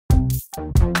Good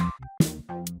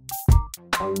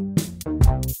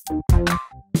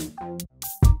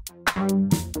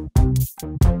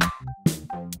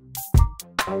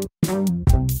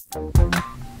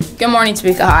morning,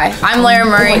 Topeka High. I'm Larry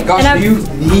Murray. Oh my gosh, are you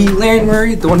the Larry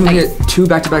Murray? The one who hit 2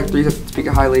 back-to-back threes at the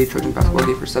Topeka High Lady Trojan basketball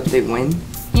game for sub-state win?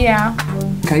 Yeah.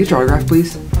 Can I get your autograph,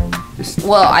 please?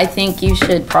 Well, I think you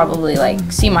should probably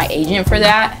see my agent for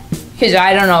that, because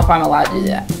I don't know if I'm allowed to do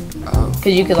that. Oh.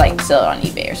 Because you could sell it on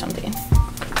eBay or something.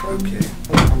 Okay.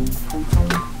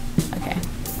 Okay.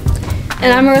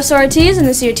 And I'm Marissa Ortiz, and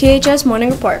this is your THS Morning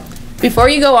Report. Before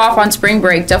you go off on spring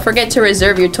break, don't forget to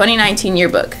reserve your 2019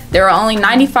 yearbook. There are only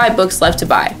 95 books left to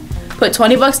buy. Put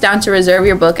 $20 down to reserve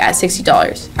your book at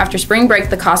 $60. After spring break,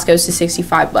 the cost goes to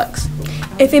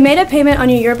 $65. If you made a payment on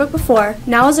your yearbook before,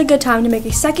 now is a good time to make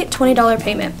a second $20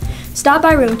 payment. Stop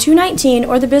by room 219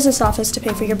 or the business office to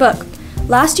pay for your book.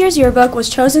 Last year's yearbook was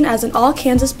chosen as an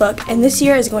all-Kansas book, and this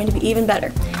year is going to be even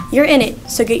better. You're in it,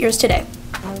 so get yours today.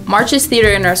 March is Theater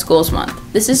in Our Schools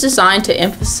Month. This is designed to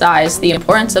emphasize the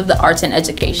importance of the arts in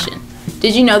education.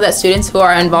 Did you know that students who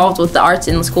are involved with the arts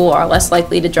in school are less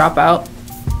likely to drop out?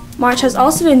 March has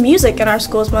also been Music in Our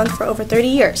Schools Month for over 30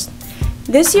 years.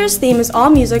 This year's theme is All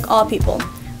Music, All People.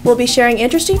 We'll be sharing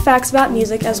interesting facts about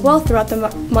music as well throughout the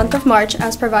month of March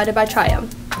as provided by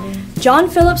Triumph. John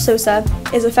Philip Sosa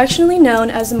is affectionately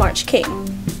known as the March King.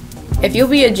 If you'll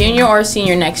be a junior or a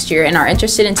senior next year and are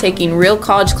interested in taking real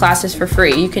college classes for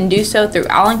free, you can do so through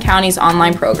Allen County's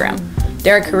online program.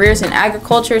 There are careers in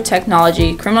agriculture,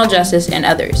 technology, criminal justice, and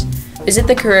others. Visit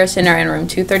the Career Center in room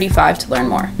 235 to learn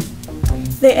more.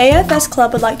 The AFS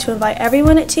Club would like to invite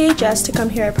everyone at THS to come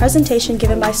hear a presentation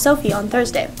given by Sophie on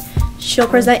Thursday. She'll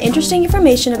present interesting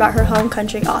information about her home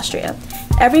country, Austria.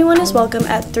 Everyone is welcome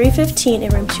at 3:15 in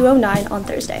room 209 on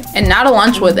Thursday. And now to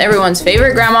lunch with everyone's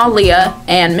favorite grandma, Leah,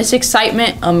 and Miss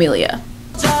Excitement, Amelia.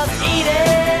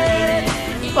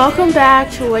 Welcome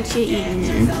back to What You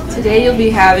Eatin'. Today you'll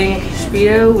be having a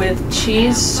Crispito with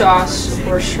cheese, sauce,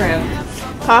 or shrimp.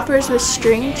 Poppers with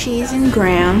string cheese and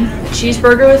graham. A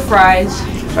cheeseburger with fries.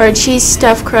 Or a cheese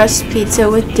stuffed crust pizza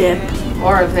with dip.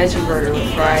 Or a veggie burger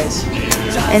with fries.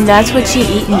 And that's what you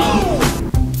eatin'.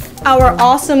 Our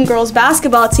awesome girls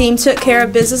basketball team took care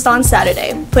of business on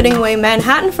Saturday, putting away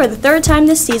Manhattan for the 3rd time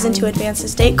this season to advance to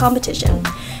state competition.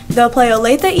 They'll play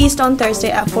Olathe East on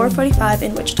Thursday at 4:45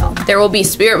 in Wichita. There will be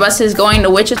spirit buses going to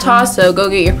Wichita, so go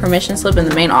get your permission slip in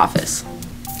the main office.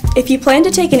 If you plan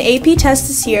to take an AP test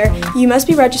this year, you must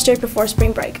be registered before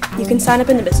spring break. You can sign up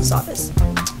in the business office.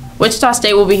 Wichita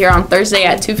State will be here on Thursday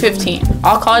at 2:15.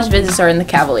 All college visits are in the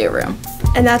Cavalier Room.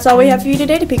 And that's all we have for you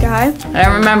today, Topeka High.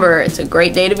 And remember, it's a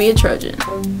great day to be a Trojan.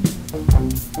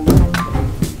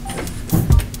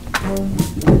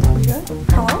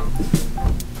 Hello?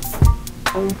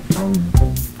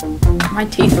 My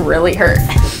teeth really hurt.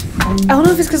 I don't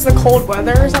know if it's because of the cold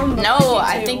weather or something. No,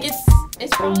 I think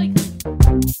it's probably.